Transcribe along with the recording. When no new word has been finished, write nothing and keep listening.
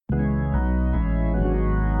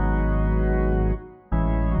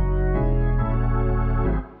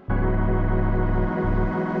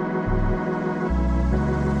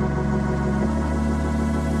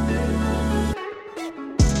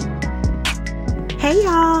Hey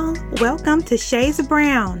y'all, welcome to Shades of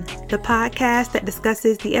Brown, the podcast that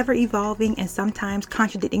discusses the ever-evolving and sometimes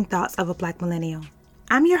contradicting thoughts of a Black millennial.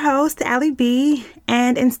 I'm your host, Allie B,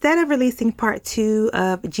 and instead of releasing part 2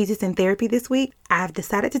 of Jesus in Therapy this week, I've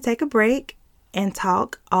decided to take a break and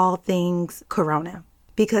talk all things Corona,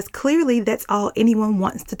 because clearly that's all anyone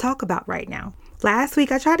wants to talk about right now. Last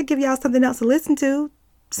week, I tried to give y'all something else to listen to,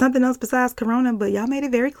 something else besides Corona, but y'all made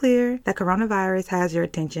it very clear that coronavirus has your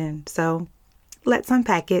attention, so let's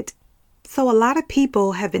unpack it. So a lot of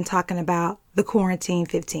people have been talking about the Quarantine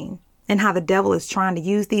 15 and how the devil is trying to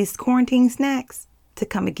use these quarantine snacks to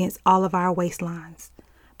come against all of our waistlines.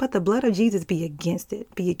 But the blood of Jesus be against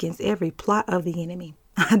it, be against every plot of the enemy.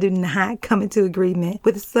 I do not come into agreement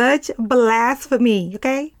with such blasphemy,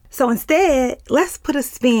 okay? So instead, let's put a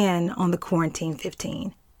spin on the Quarantine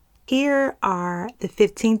 15. Here are the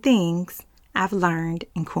 15 things I've learned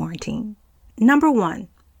in quarantine. Number 1.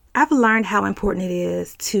 I've learned how important it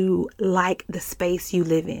is to like the space you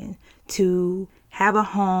live in, to have a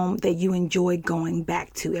home that you enjoy going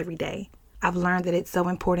back to every day. I've learned that it's so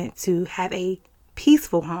important to have a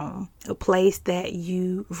peaceful home, a place that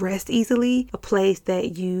you rest easily, a place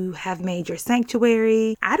that you have made your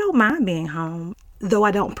sanctuary. I don't mind being home. Though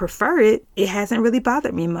I don't prefer it, it hasn't really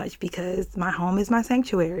bothered me much because my home is my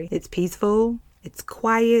sanctuary. It's peaceful, it's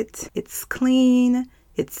quiet, it's clean,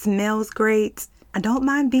 it smells great. I don't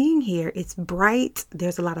mind being here. It's bright.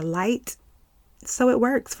 There's a lot of light. So it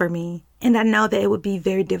works for me. And I know that it would be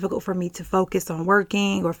very difficult for me to focus on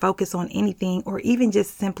working or focus on anything or even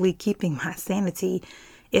just simply keeping my sanity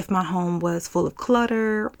if my home was full of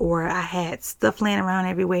clutter or I had stuff laying around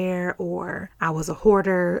everywhere or I was a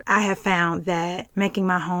hoarder. I have found that making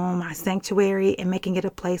my home my sanctuary and making it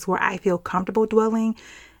a place where I feel comfortable dwelling,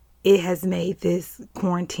 it has made this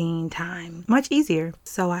quarantine time much easier.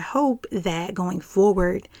 So I hope that going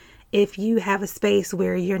forward, if you have a space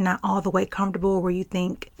where you're not all the way comfortable, where you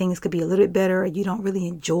think things could be a little bit better, or you don't really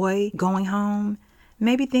enjoy going home,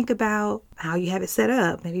 maybe think about how you have it set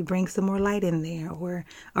up. Maybe bring some more light in there or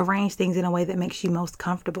arrange things in a way that makes you most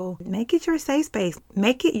comfortable. Make it your safe space.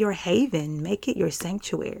 Make it your haven. Make it your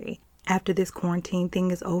sanctuary. After this quarantine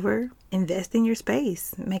thing is over, invest in your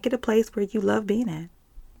space. Make it a place where you love being at.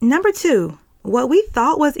 Number 2, what we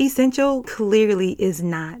thought was essential clearly is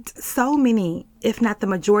not. So many, if not the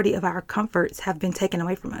majority of our comforts have been taken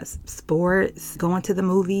away from us. Sports, going to the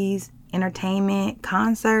movies, entertainment,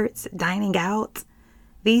 concerts, dining out.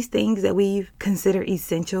 These things that we've considered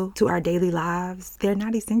essential to our daily lives, they're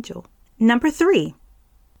not essential. Number 3,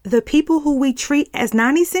 the people who we treat as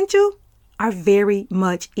non-essential are very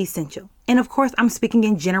much essential. And of course, I'm speaking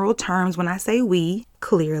in general terms when I say we,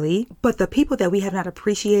 clearly, but the people that we have not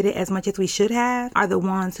appreciated as much as we should have are the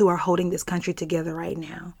ones who are holding this country together right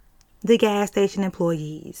now. The gas station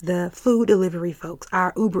employees, the food delivery folks,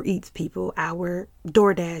 our Uber Eats people, our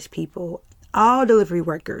DoorDash people, all delivery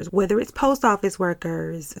workers, whether it's post office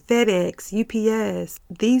workers, FedEx, UPS,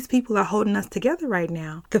 these people are holding us together right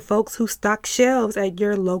now. The folks who stock shelves at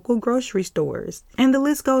your local grocery stores, and the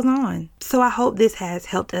list goes on. So I hope this has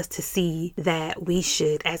helped us to see that we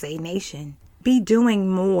should, as a nation, be doing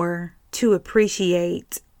more to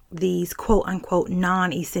appreciate these quote unquote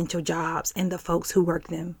non-essential jobs and the folks who work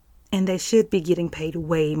them. And they should be getting paid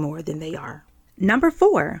way more than they are. Number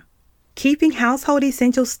 4. Keeping household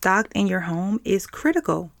essentials stocked in your home is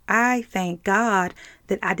critical. I thank God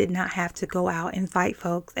that I did not have to go out and fight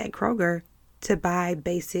folks at Kroger to buy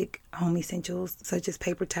basic home essentials such as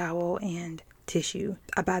paper towel and tissue.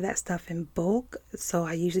 I buy that stuff in bulk, so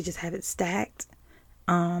I usually just have it stacked.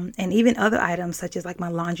 And even other items such as like my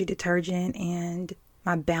laundry detergent and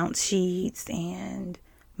my bounce sheets and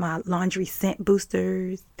my laundry scent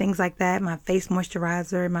boosters, things like that, my face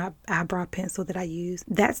moisturizer, my eyebrow pencil that I use.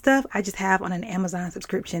 That stuff I just have on an Amazon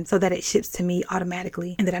subscription so that it ships to me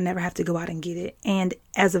automatically and that I never have to go out and get it. And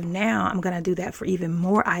as of now, I'm going to do that for even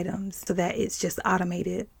more items so that it's just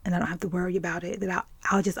automated and I don't have to worry about it, that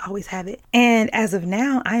I'll just always have it. And as of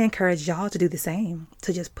now, I encourage y'all to do the same,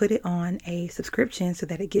 to just put it on a subscription so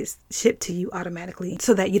that it gets shipped to you automatically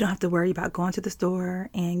so that you don't have to worry about going to the store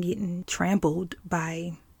and getting trampled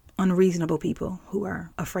by unreasonable people who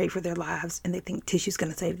are afraid for their lives and they think tissue's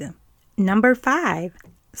going to save them. Number 5,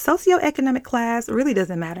 socioeconomic class really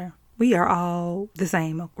doesn't matter. We are all the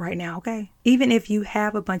same right now, okay? Even if you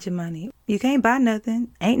have a bunch of money, you can't buy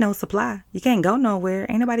nothing. Ain't no supply. You can't go nowhere.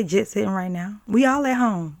 Ain't nobody jet setting right now. We all at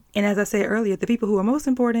home. And as I said earlier, the people who are most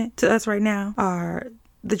important to us right now are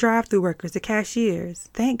the drive-thru workers, the cashiers.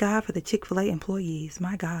 Thank God for the Chick-fil-A employees.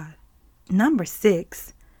 My God. Number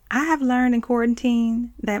 6, I have learned in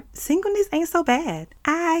quarantine that singleness ain't so bad.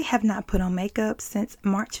 I have not put on makeup since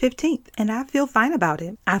March 15th, and I feel fine about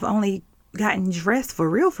it. I've only gotten dressed for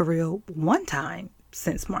real one time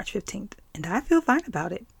since March 15th, and I feel fine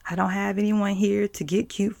about it. I don't have anyone here to get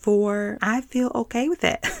cute for. I feel okay with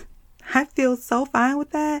that. I feel so fine with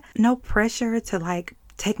that. No pressure to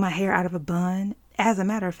take my hair out of a bun. As a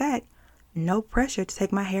matter of fact, no pressure to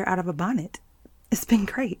take my hair out of a bonnet. It's been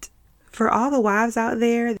great. For all the wives out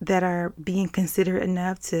there that are being considerate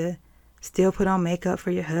enough to still put on makeup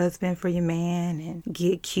for your husband, for your man, and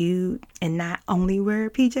get cute and not only wear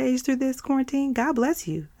PJs through this quarantine, God bless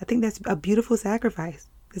you. I think that's a beautiful sacrifice.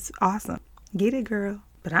 It's awesome. Get it, girl.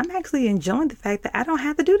 But I'm actually enjoying the fact that I don't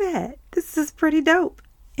have to do that. This is pretty dope.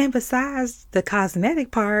 And besides the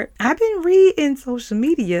cosmetic part, I've been reading social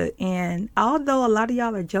media, and although a lot of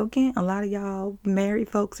y'all are joking, a lot of y'all married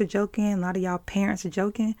folks are joking, a lot of y'all parents are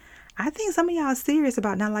joking, I think some of y'all are serious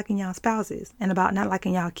about not liking y'all spouses and about not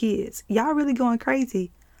liking y'all kids. Y'all really going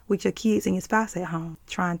crazy with your kids and your spouse at home,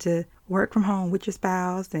 trying to work from home with your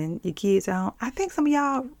spouse and your kids at home. I think some of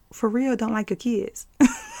y'all for real don't like your kids.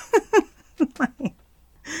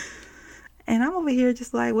 And I'm over here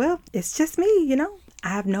just like, well, it's just me, I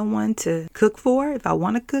have no one to cook for. If I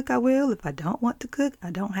want to cook, I will. If I don't want to cook, I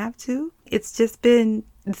don't have to. It's been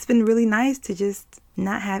really nice to just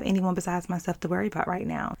not have anyone besides myself to worry about right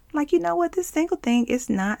now. You know what? This single thing is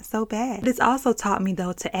not so bad. It's also taught me,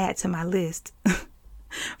 though, to add to my list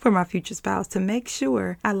for my future spouse, to make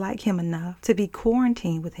sure I like him enough to be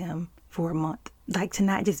quarantined with him for a month. To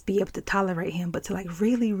not just be able to tolerate him, but to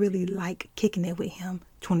really, really like kicking it with him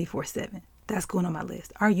 24/7. That's going on my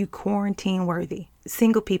list. Are you quarantine worthy?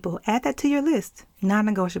 Single people, add that to your list.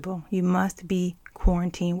 Non-negotiable. You must be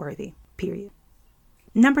quarantine worthy, period.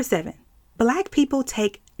 Number 7, Black people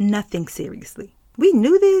take nothing seriously. We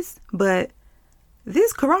knew this, but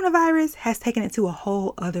this coronavirus has taken it to a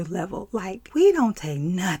whole other level. We don't take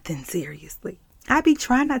nothing seriously. I be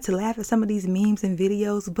trying not to laugh at some of these memes and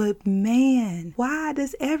videos, but man, why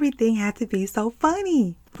does everything have to be so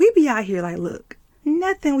funny? We be out here look,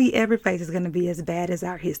 nothing we ever face is going to be as bad as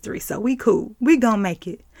our history. So we cool. We gonna make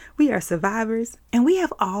it. We are survivors, and we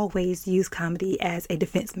have always used comedy as a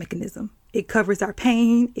defense mechanism. It covers our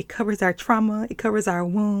pain. It covers our trauma. It covers our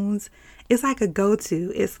wounds. It's like a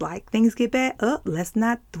go-to. It's like things get bad. Let's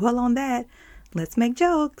not dwell on that. Let's make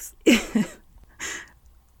jokes.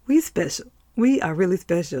 We special. We are really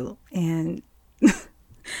special. And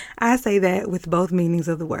I say that with both meanings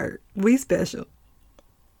of the word. We special.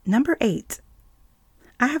 Number 8.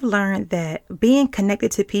 I have learned that being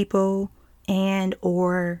connected to people and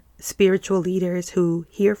or spiritual leaders who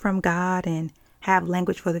hear from God and have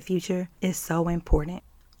language for the future is so important.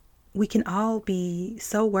 We can all be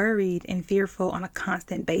so worried and fearful on a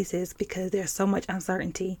constant basis because there's so much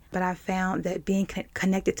uncertainty. But I found that being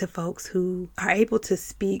connected to folks who are able to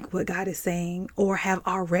speak what God is saying or have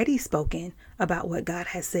already spoken about what God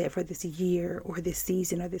has said for this year or this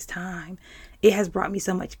season or this time, it has brought me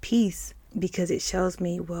so much peace because it shows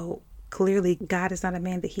me, well, clearly God is not a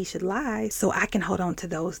man that he should lie. So I can hold on to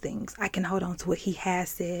those things. I can hold on to what he has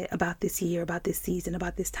said about this year, about this season,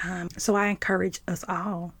 about this time. So I encourage us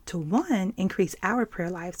all to, 1, increase our prayer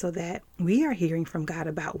life so that we are hearing from God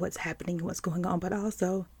about what's happening and what's going on, but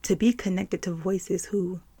also to be connected to voices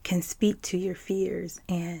who can speak to your fears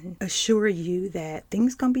and assure you that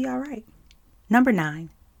things gonna be all right. Number 9,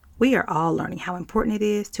 we are all learning how important it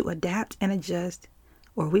is to adapt and adjust,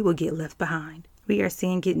 or we will get left behind. We are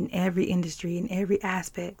seeing it in every industry, in every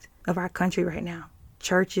aspect of our country right now.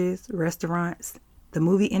 Churches, restaurants, the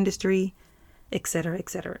movie industry, etc.,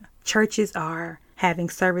 etc. Churches are having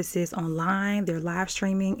services online, they're live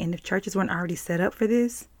streaming, and if churches weren't already set up for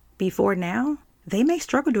this before now, they may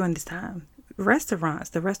struggle during this time. The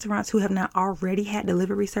restaurants who have not already had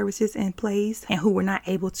delivery services in place and who were not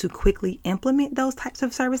able to quickly implement those types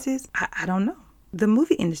of services, I don't know. The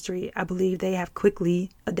movie industry, I believe they have quickly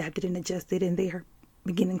adapted and adjusted, and they are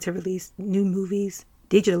beginning to release new movies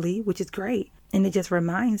digitally, which is great. And it just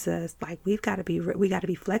reminds us, we got to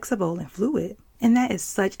be flexible and fluid. And that is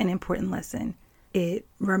such an important lesson. It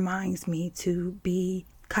reminds me to be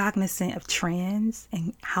cognizant of trends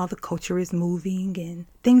and how the culture is moving and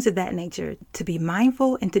things of that nature, to be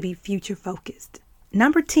mindful and to be future focused.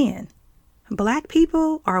 Number 10, Black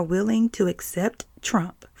people are willing to accept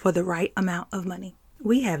Trump for the right amount of money.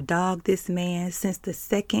 We have dogged this man since the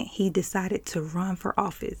second he decided to run for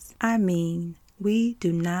office. I mean, we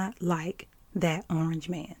do not like that orange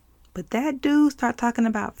man. But that dude start talking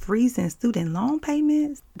about freezing student loan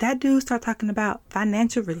payments. That dude start talking about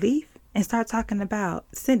financial relief and start talking about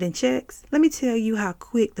sending checks. Let me tell you how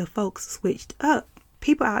quick the folks switched up.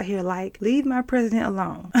 People out here like, leave my president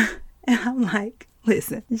alone. And I'm like,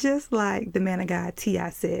 listen, just like the man of God T.I.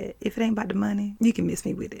 said, if it ain't about the money, you can miss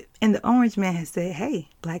me with it. And the orange man has said, hey,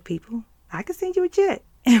 black people, I can send you a jet.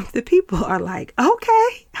 And the people are like,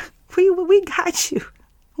 okay, we got you.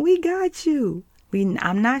 We got you.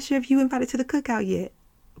 I'm not sure if you invited to the cookout yet,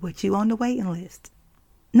 but you on the waiting list.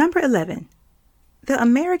 Number 11. The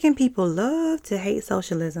American people love to hate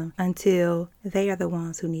socialism until they are the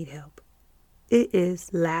ones who need help. It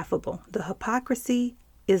is laughable. The hypocrisy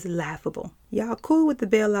is laughable. Y'all cool with the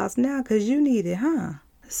bailouts now because you need it, huh?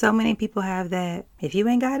 So many people have that, if you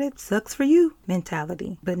ain't got it, sucks for you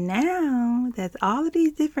mentality. But now that all of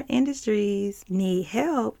these different industries need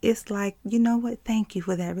help, it's like, you know what? Thank you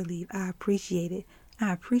for that relief. I appreciate it.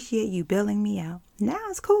 I appreciate you bailing me out. Now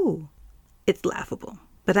it's cool. It's laughable.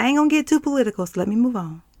 But I ain't gonna get too political, so let me move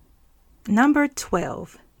on. Number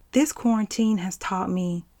 12. This quarantine has taught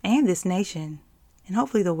me, and this nation, and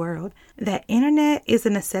hopefully the world, that internet is a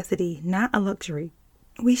necessity, not a luxury.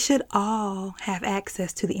 We should all have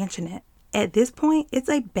access to the internet. At this point, it's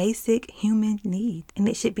a basic human need, and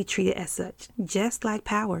it should be treated as such, just like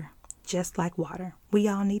power, just like water. We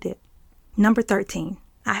all need it. Number 13.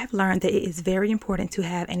 I have learned that it is very important to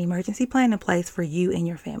have an emergency plan in place for you and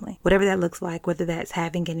your family. Whatever that looks like, whether that's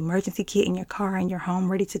having an emergency kit in your car and your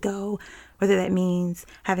home ready to go, whether that means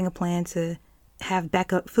having a plan to have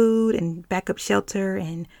backup food and backup shelter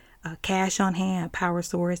and cash on hand, a power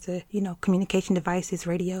source, communication devices,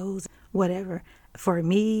 radios, whatever. For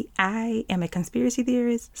me, I am a conspiracy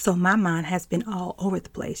theorist, so my mind has been all over the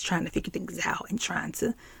place trying to figure things out and trying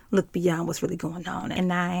to look beyond what's really going on.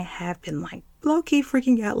 And I have been like low-key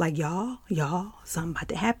freaking out like, y'all, something about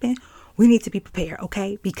to happen. We need to be prepared,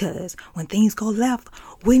 okay? Because when things go left,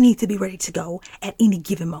 we need to be ready to go at any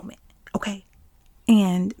given moment, okay?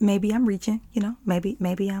 And maybe I'm reaching,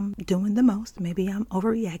 maybe I'm doing the most. Maybe I'm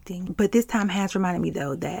overreacting. But this time has reminded me,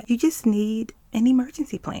 though, that you just need an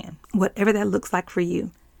emergency plan. Whatever that looks like for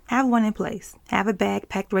you. Have one in place. Have a bag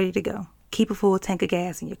packed ready to go. Keep a full tank of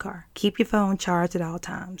gas in your car. Keep your phone charged at all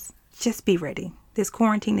times. Just be ready. This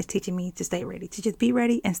quarantine is teaching me to stay ready. To just be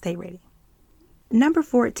ready and stay ready. Number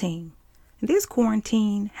 14. This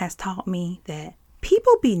quarantine has taught me that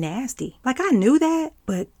people be nasty. Like, I knew that,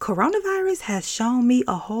 but coronavirus has shown me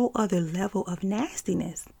a whole other level of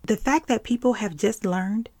nastiness. The fact that people have just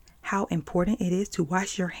learned how important it is to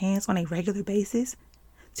wash your hands on a regular basis,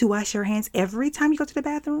 to wash your hands every time you go to the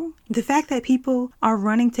bathroom. The fact that people are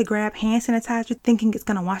running to grab hand sanitizer thinking it's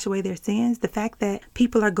going to wash away their sins. The fact that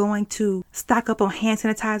people are going to stock up on hand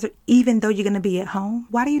sanitizer even though you're going to be at home.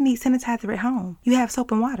 Why do you need sanitizer at home? You have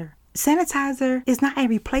soap and water. Sanitizer is not a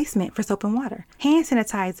replacement for soap and water. Hand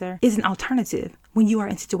sanitizer is an alternative when you are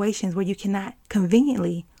in situations where you cannot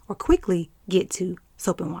conveniently or quickly get to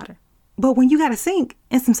soap and water. But when you got a sink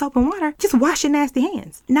and some soap and water, just wash your nasty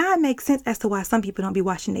hands. Now it makes sense as to why some people don't be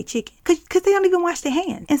washing their chicken. Because they don't even wash their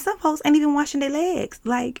hands. And some folks ain't even washing their legs.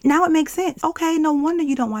 Like, now it makes sense. Okay, no wonder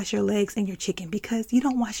you don't wash your legs and your chicken because you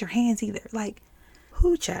don't wash your hands either. Like,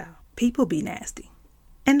 who child? People be nasty.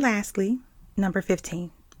 And lastly, number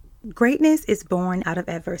 15. Greatness is born out of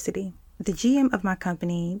adversity. The GM of my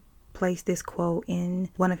company placed this quote in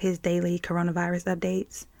one of his daily coronavirus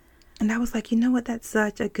updates. And I was like, you know what? That's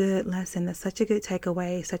such a good lesson. That's such a good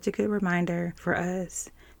takeaway, such a good reminder for us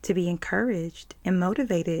to be encouraged and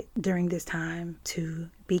motivated during this time to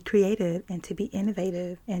be creative and to be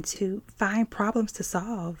innovative and to find problems to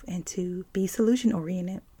solve and to be solution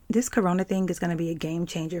oriented. This corona thing is going to be a game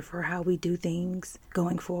changer for how we do things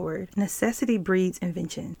going forward. Necessity breeds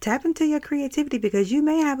invention. Tap into your creativity because you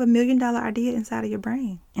may have $1 million idea inside of your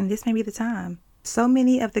brain. And this may be the time. So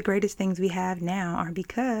many of the greatest things we have now are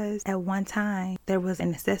because at one time there was a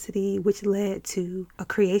necessity which led to a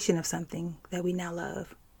creation of something that we now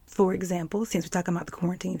love. For example, since we're talking about the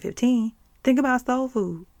quarantine 15, think about soul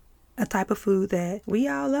food. A type of food that we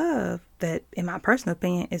all love, that in my personal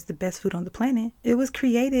opinion is the best food on the planet. It was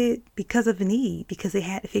created because of a need, because they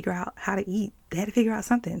had to figure out how to eat. They had to figure out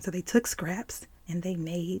something. So they took scraps and they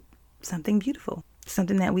made something beautiful,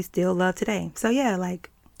 something that we still love today. So yeah, like,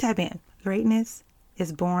 tap in. Greatness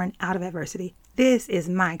is born out of adversity. This is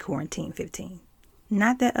my quarantine 15.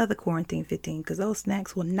 Not that other quarantine 15, because those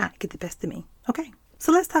snacks will not get the best of me. Okay,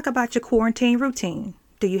 so let's talk about your quarantine routine.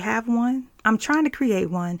 Do you have one? I'm trying to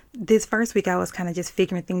create one. This first week I was kind of just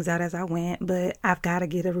figuring things out as I went, but I've got to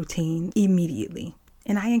get a routine immediately.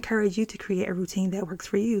 And I encourage you to create a routine that works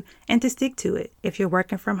for you and to stick to it. If you're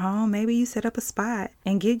working from home, maybe you set up a spot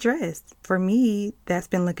and get dressed. For me, that's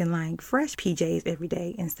been looking like fresh PJs every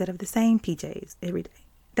day instead of the same PJs every day.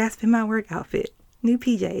 That's been my work outfit. New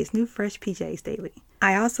PJs, new fresh PJs daily.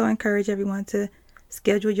 I also encourage everyone to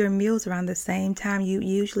Schedule your meals around the same time you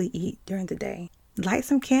usually eat during the day. Light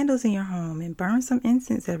some candles in your home and burn some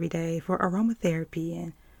incense every day for aromatherapy,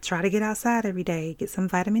 and try to get outside every day. Get some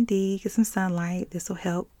vitamin D, get some sunlight. This will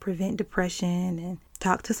help prevent depression, and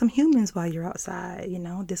talk to some humans while you're outside.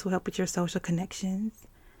 This will help with your social connections,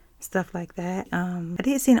 stuff like that. I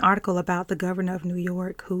did see an article about the governor of New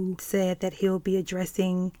York who said that he'll be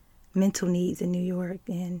addressing mental needs in New York,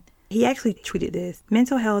 and he actually tweeted this: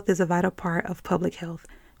 "Mental health is a vital part of public health.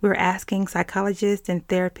 We're asking psychologists and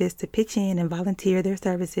therapists to pitch in and volunteer their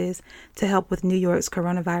services to help with New York's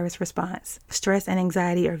coronavirus response. Stress and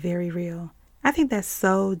anxiety are very real." I think that's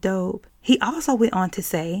so dope. He also went on to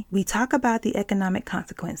say, "We talk about the economic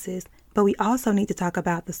consequences, but we also need to talk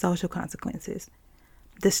about the social consequences.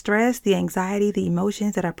 The stress, the anxiety, the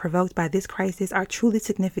emotions that are provoked by this crisis are truly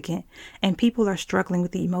significant, and people are struggling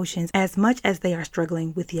with the emotions as much as they are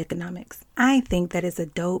struggling with the economics." I think that is a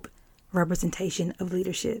dope representation of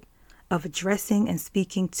leadership, of addressing and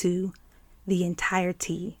speaking to the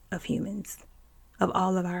entirety of humans, of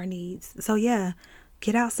all of our needs. So yeah,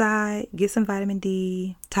 get outside, get some vitamin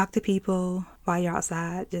D, talk to people while you're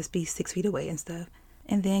outside, just be 6 feet away and stuff.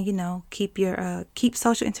 And then, keep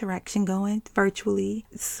social interaction going virtually.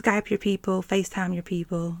 Skype your people, FaceTime your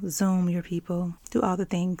people, Zoom your people. Do all the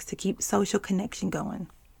things to keep social connection going.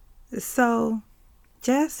 So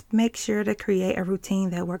just make sure to create a routine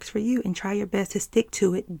that works for you and try your best to stick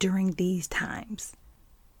to it during these times.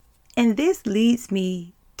 And this leads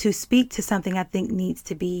me to speak to something I think needs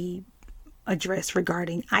to be addressed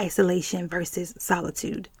regarding isolation versus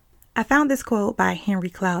solitude. I found this quote by Henry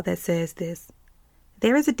Cloud that says this: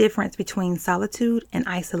 "There is a difference between solitude and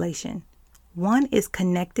isolation. One is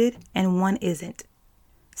connected and one isn't.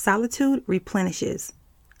 Solitude replenishes.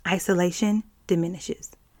 Isolation diminishes."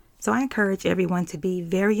 So I encourage everyone to be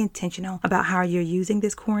very intentional about how you're using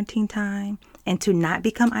this quarantine time, and to not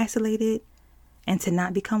become isolated and to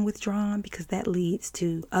not become withdrawn, because that leads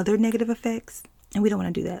to other negative effects. And we don't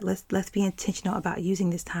want to do that. Let's be intentional about using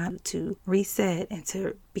this time to reset and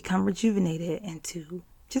to become rejuvenated and to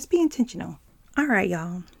just be intentional. All right,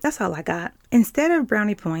 y'all, that's all I got. Instead of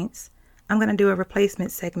brownie points, I'm going to do a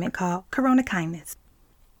replacement segment called Corona Kindness.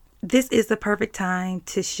 This is the perfect time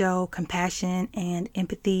to show compassion and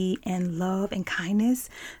empathy and love and kindness.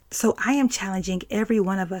 So I am challenging every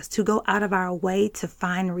one of us to go out of our way to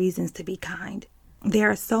find reasons to be kind.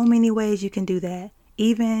 There are so many ways you can do that,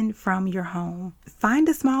 even from your home. Find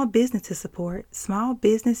a small business to support. Small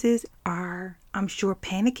businesses are, I'm sure,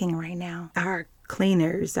 panicking right now. Our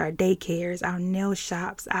cleaners, our daycares, our nail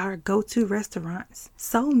shops, our go-to restaurants.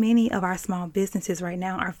 So many of our small businesses right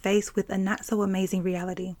now are faced with a not so amazing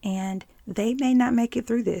reality, and they may not make it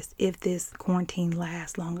through this if this quarantine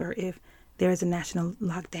lasts longer, if there's a national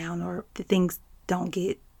lockdown, or the things don't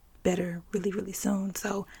get better really, really soon.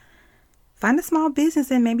 So find a small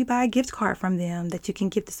business and maybe buy a gift card from them that you can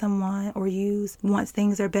give to someone or use once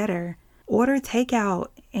things are better. Order takeout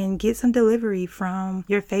and get some delivery from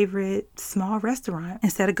your favorite small restaurant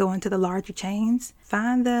instead of going to the larger chains.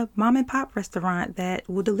 Find the mom and pop restaurant that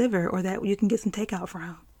will deliver or that you can get some takeout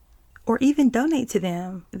from. Or even donate to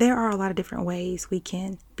them. There are a lot of different ways we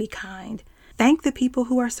can be kind. Thank the people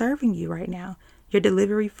who are serving you right now. Your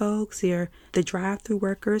delivery folks, the drive-through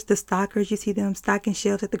workers, the stockers, you see them stocking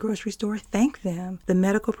shelves at the grocery store. Thank them. The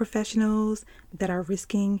medical professionals that are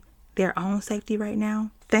risking their own safety right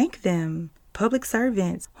now. Thank them. Public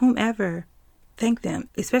servants, whomever, thank them.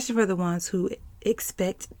 Especially for the ones who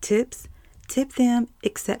expect tips. Tip them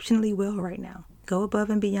exceptionally well right now. Go above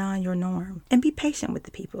and beyond your norm and be patient with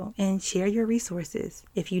the people and share your resources.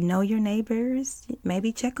 If you know your neighbors,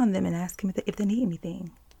 maybe check on them and ask them if they need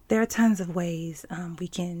anything. There are tons of ways we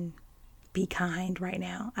can be kind right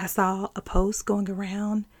now. I saw a post going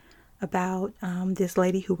around about this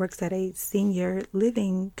lady who works at a senior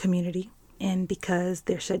living community, and because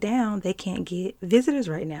they're shut down, they can't get visitors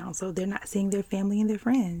right now, so they're not seeing their family and their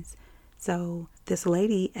friends. So this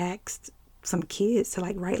lady asked some kids to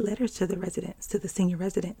write letters to the residents, to the senior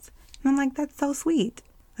residents, and I'm like, that's so sweet.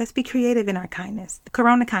 Let's be creative in our kindness.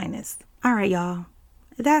 Corona kindness. All right, y'all,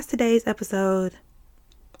 that's today's episode.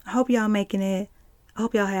 I hope y'all making it. I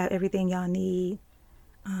hope y'all have everything y'all need.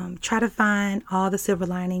 Try to find all the silver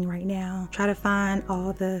lining right now. Try to find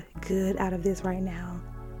all the good out of this right now.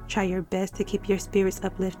 Try your best to keep your spirits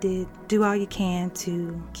uplifted. Do all you can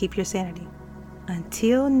to keep your sanity.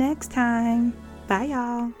 Until next time, bye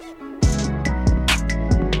y'all.